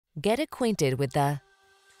Get acquainted with the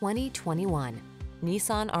 2021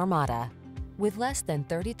 Nissan Armada. With less than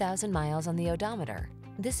 30,000 miles on the odometer,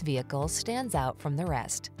 this vehicle stands out from the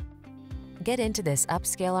rest. Get into this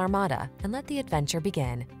upscale Armada and let the adventure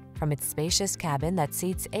begin. From its spacious cabin that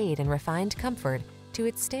seats 8 in refined comfort, to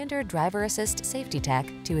its standard driver assist safety tech,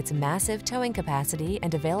 to its massive towing capacity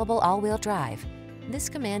and available all-wheel drive, this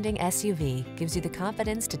commanding SUV gives you the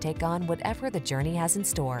confidence to take on whatever the journey has in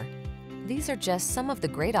store. These are just some of the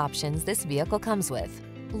great options this vehicle comes with: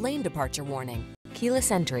 lane departure warning,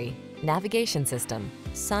 keyless entry, navigation system,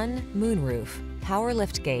 sun, moonroof, power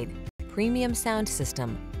liftgate, premium sound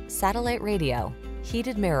system, satellite radio,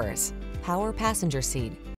 heated mirrors, power passenger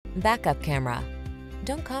seat, backup camera.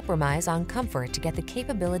 Don't compromise on comfort to get the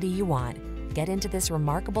capability you want. Get into this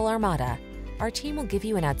remarkable Armada. Our team will give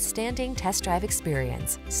you an outstanding test drive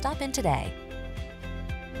experience. Stop in today.